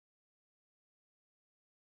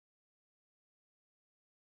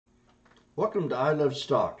Welcome to I Love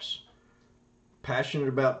Stocks. Passionate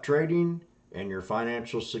about trading and your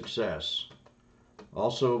financial success.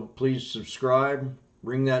 Also, please subscribe,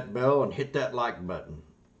 ring that bell, and hit that like button.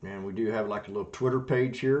 And we do have like a little Twitter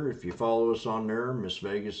page here. If you follow us on there, Miss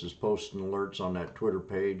Vegas is posting alerts on that Twitter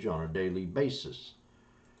page on a daily basis.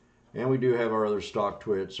 And we do have our other stock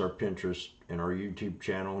twits, our Pinterest, and our YouTube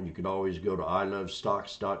channel. You could always go to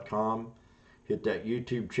ilovestocks.com, hit that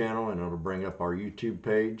YouTube channel, and it'll bring up our YouTube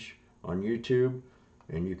page on YouTube,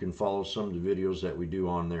 and you can follow some of the videos that we do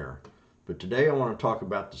on there. But today I want to talk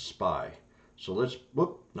about the SPY. So let's,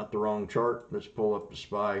 not the wrong chart. Let's pull up the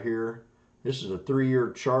SPY here. This is a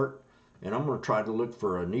 3-year chart, and I'm going to try to look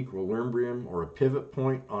for an equilibrium or a pivot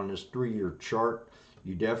point on this 3-year chart.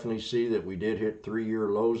 You definitely see that we did hit 3-year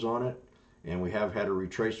lows on it, and we have had a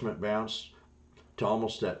retracement bounce to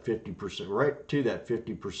almost that 50%, right to that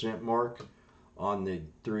 50% mark on the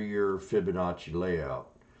 3-year Fibonacci layout.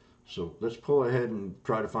 So let's pull ahead and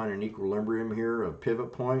try to find an equilibrium here, a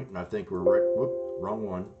pivot point, and I think we're right. Whoop, wrong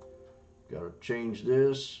one. Got to change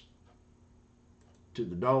this to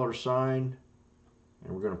the dollar sign,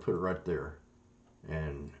 and we're going to put it right there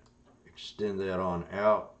and extend that on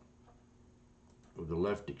out with the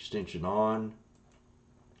left extension on.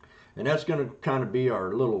 And that's going to kind of be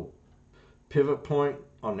our little pivot point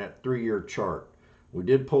on that 3-year chart. We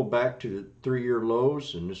did pull back to the 3-year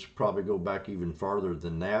lows, and this will probably go back even farther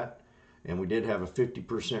than that. And we did have a 50%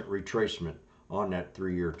 retracement on that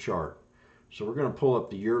 3-year chart. So we're going to pull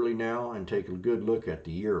up the yearly now and take a good look at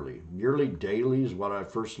the yearly. Yearly daily is what I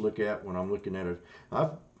first look at when I'm looking at it.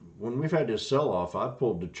 When we've had this sell-off, I've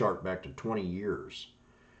pulled the chart back to 20 years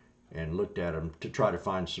and looked at them to try to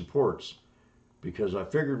find supports, because I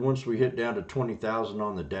figured once we hit down to 20,000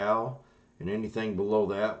 on the Dow, and anything below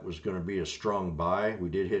that was going to be a strong buy. We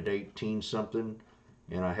did hit 18 something,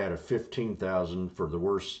 and I had a 15,000 for the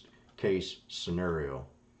worst case scenario.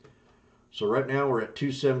 So right now we're at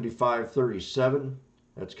 275.37.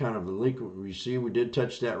 That's kind of the leak we see. We did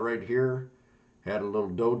touch that right here. Had a little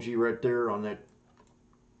doji right there on that,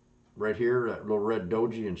 right here, that little red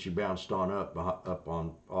doji, and she bounced on up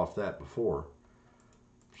on off that before.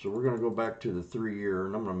 So we're going to go back to the 3-year,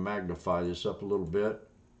 and I'm going to magnify this up a little bit.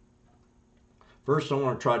 First, I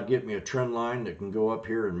want to try to get me a trend line that can go up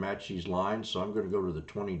here and match these lines. So I'm going to go to the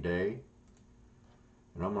 20-day,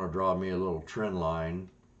 and I'm going to draw me a little trend line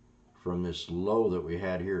from this low that we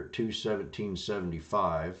had here at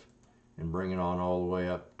 217.75 and bring it on all the way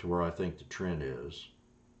up to where I think the trend is.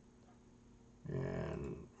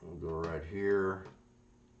 And we'll go right here.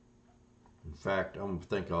 In fact, I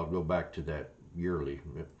think I'll go back to that yearly.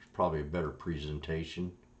 It's probably a better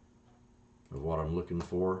presentation of what I'm looking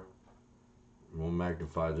for. We'll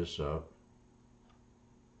magnify this up.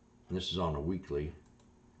 And this is on a weekly.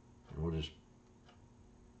 And we'll just,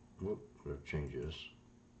 we'll change this.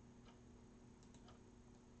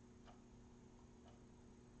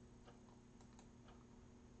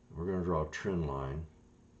 We're going to draw a trend line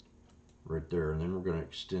right there, and then we're going to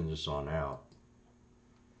extend this on out.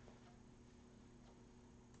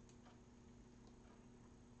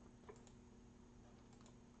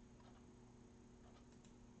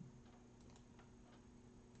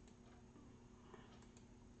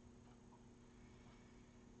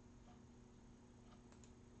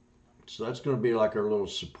 So that's going to be like our little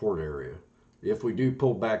support area if we do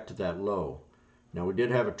pull back to that low. Now we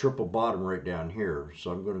did have a triple bottom right down here,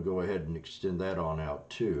 so I'm going to go ahead and extend that on out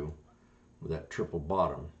too with that triple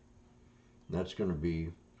bottom. And that's going to be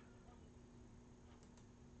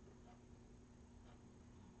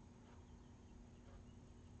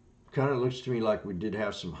kind of looks to me like we did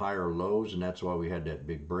have some higher lows, and that's why we had that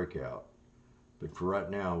big breakout. But for right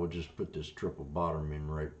now, we'll just put this triple bottom in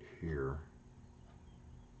right here.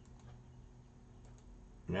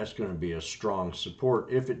 And that's going to be a strong support.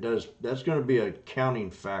 If it does, that's going to be a counting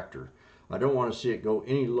factor. I don't want to see it go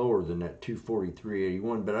any lower than that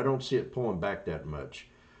 243.81, but I don't see it pulling back that much.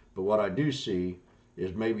 But what I do see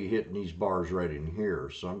is maybe hitting these bars right in here.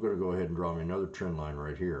 So I'm going to go ahead and draw me another trend line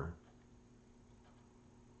right here.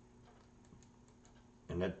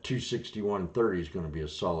 And that 261.30 is going to be a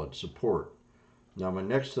solid support. Now my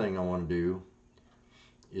next thing I want to do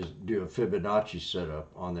is do a Fibonacci setup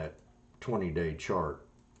on that 20-day chart,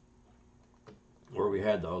 where we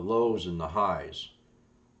had the lows and the highs.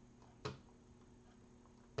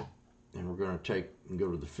 And we're going to take and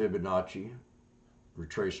go to the Fibonacci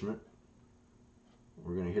retracement.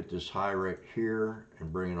 We're going to hit this high right here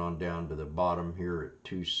and bring it on down to the bottom here at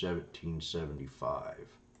 217.75.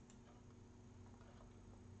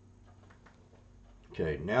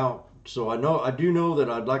 Okay, now, so I do know that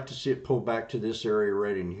I'd like to see it pull back to this area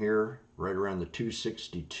right in here, right around the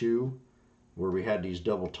 262. where we had these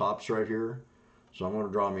double tops right here. So I'm going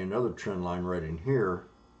to draw me another trend line right in here.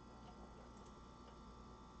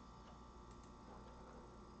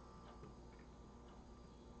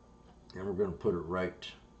 And we're going to put it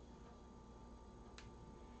right,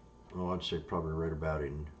 oh, I'd say probably right about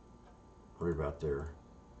there.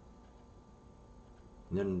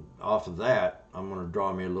 And then off of that, I'm going to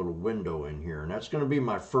draw me a little window in here. And that's going to be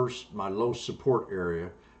my low support area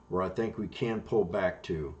where I think we can pull back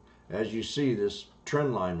to. As you see, this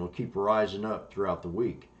trend line will keep rising up throughout the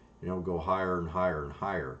week. And it'll go higher and higher and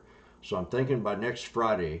higher. So I'm thinking by next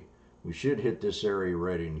Friday, we should hit this area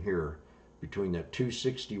right in here between that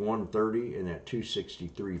 261.30 and that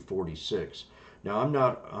 263.46. Now, I'm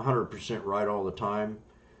not 100% right all the time.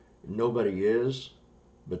 Nobody is.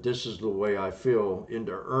 But this is the way I feel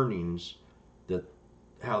into earnings, that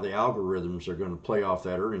how the algorithms are going to play off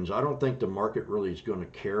that earnings. I don't think the market really is going to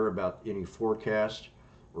care about any forecast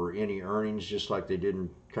or any earnings, just like they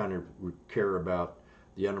didn't kind of care about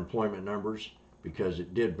the unemployment numbers, because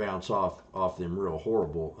it did bounce off them real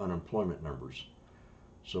horrible unemployment numbers.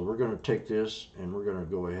 So we're going to take this and we're going to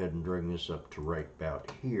go ahead and bring this up to right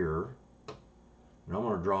about here. And I'm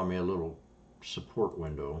going to draw me a little support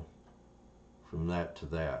window from that to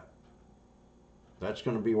that. That's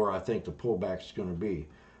going to be where I think the pullback is going to be.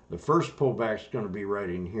 The first pullback is going to be right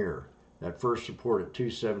in here. That first support at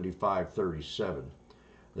 275.37.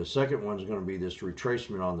 The second one is going to be this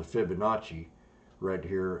retracement on the Fibonacci right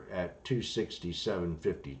here at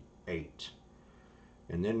 267.58.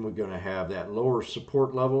 And then we're going to have that lower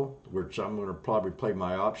support level, which I'm going to probably play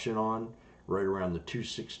my option on, right around the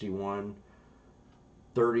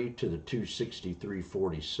 261.30 to the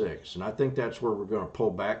 263.46. And I think that's where we're going to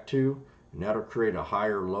pull back to, and that'll create a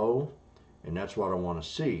higher low, and that's what I want to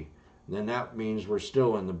see. And then that means we're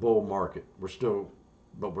still in the bull market. I still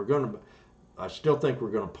think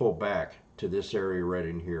we're going to pull back to this area right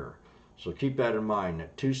in here. So keep that in mind,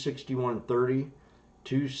 at 261.30,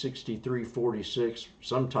 263.46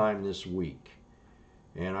 sometime this week.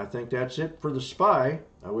 And I think that's it for the SPY.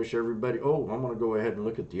 I wish everybody, I'm going to go ahead and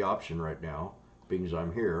look at the option right now, because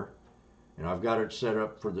I'm here. And I've got it set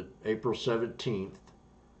up for the April 17th.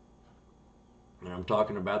 And I'm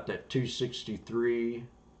talking about that 263,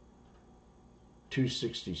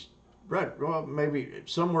 260, right, well, maybe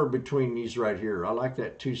somewhere between these right here. I like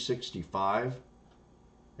that 265,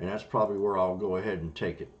 and that's probably where I'll go ahead and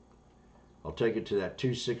take it. I'll take it to that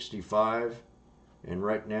 265, and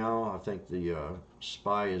right now I think the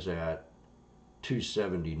SPY is at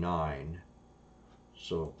 279.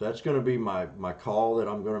 So that's going to be my call that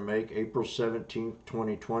I'm going to make April 17th,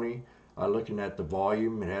 2020. I'm looking at the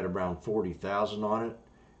volume. It had around 40,000 on it,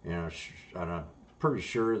 and I'm pretty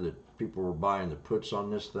sure that people were buying the puts on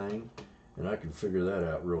this thing, and I can figure that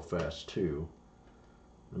out real fast too.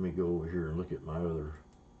 Let me go over here and look at my other.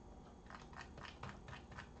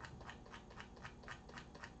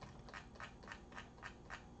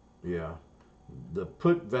 Yeah, the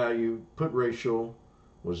put ratio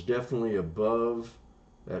was definitely above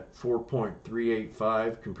at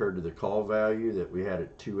 4.385 compared to the call value that we had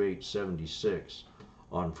at 2.876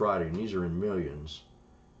 on Friday, and these are in millions.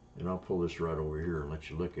 And I'll pull this right over here and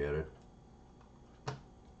let you look at it.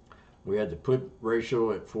 We had the put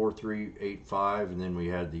ratio at 4.385, and then we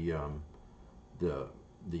had the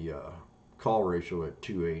call ratio at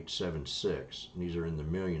 2.876. And these are in the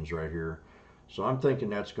millions right here. So I'm thinking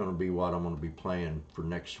that's going to be what I'm going to be playing for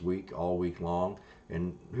next week, all week long.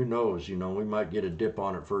 And who knows, we might get a dip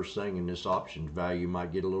on it first thing, and this option value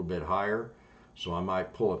might get a little bit higher. So I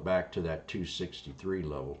might pull it back to that 263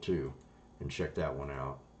 level too and check that one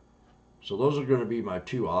out. So those are going to be my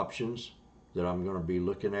two options that I'm going to be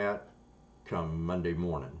looking at come Monday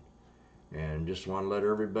morning. And just want to let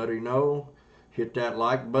everybody know, hit that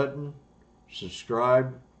like button,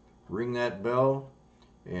 subscribe, ring that bell,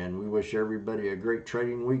 and we wish everybody a great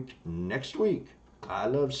trading week next week. I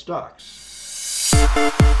love stocks.